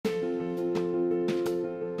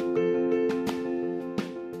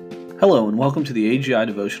Hello, and welcome to the AGI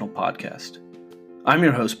Devotional Podcast. I'm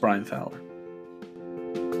your host, Brian Fowler.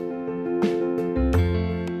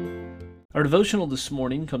 Our devotional this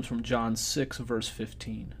morning comes from John 6, verse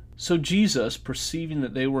 15. So Jesus, perceiving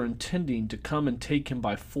that they were intending to come and take him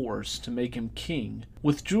by force to make him king,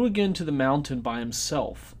 withdrew again to the mountain by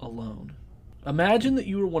himself alone. Imagine that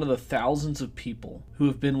you are one of the thousands of people who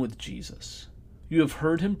have been with Jesus. You have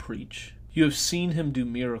heard him preach, you have seen him do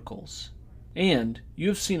miracles, and you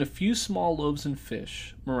have seen a few small loaves and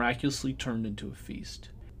fish miraculously turned into a feast.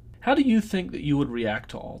 How do you think that you would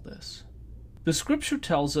react to all this? The scripture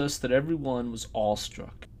tells us that everyone was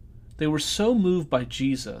awestruck. They were so moved by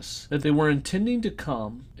Jesus that they were intending to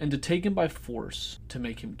come and to take him by force to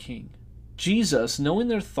make him king. Jesus, knowing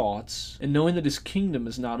their thoughts and knowing that his kingdom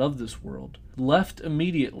is not of this world, left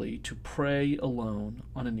immediately to pray alone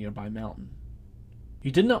on a nearby mountain. He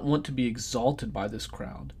did not want to be exalted by this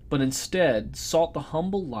crowd, but instead sought the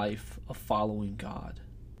humble life of following God.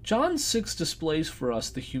 John 6 displays for us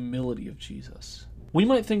the humility of Jesus. We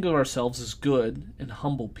might think of ourselves as good and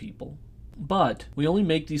humble people, but we only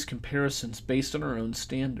make these comparisons based on our own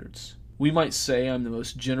standards. We might say I'm the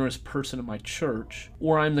most generous person in my church,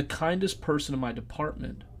 or I'm the kindest person in my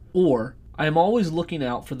department, or I am always looking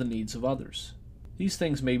out for the needs of others. These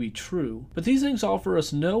things may be true, but these things offer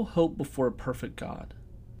us no hope before a perfect God.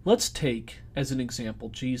 Let's take, as an example,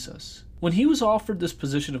 Jesus. When he was offered this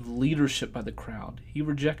position of leadership by the crowd, he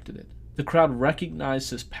rejected it. The crowd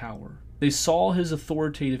recognized his power. They saw his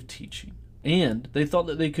authoritative teaching, and they thought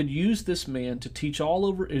that they could use this man to teach all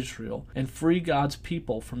over Israel and free God's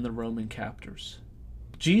people from the Roman captors.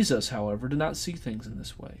 Jesus, however, did not see things in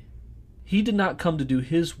this way. He did not come to do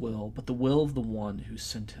his will, but the will of the one who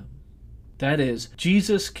sent him. That is,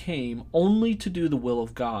 Jesus came only to do the will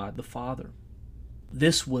of God the Father.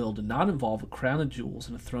 This will did not involve a crown of jewels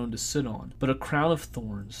and a throne to sit on, but a crown of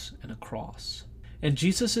thorns and a cross. In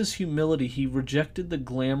Jesus' humility, he rejected the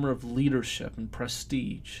glamour of leadership and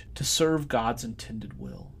prestige to serve God's intended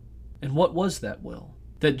will. And what was that will?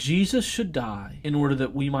 That Jesus should die in order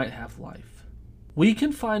that we might have life. We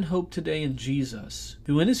can find hope today in Jesus,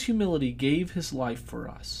 who in his humility gave his life for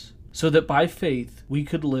us, so that by faith we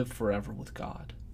could live forever with God.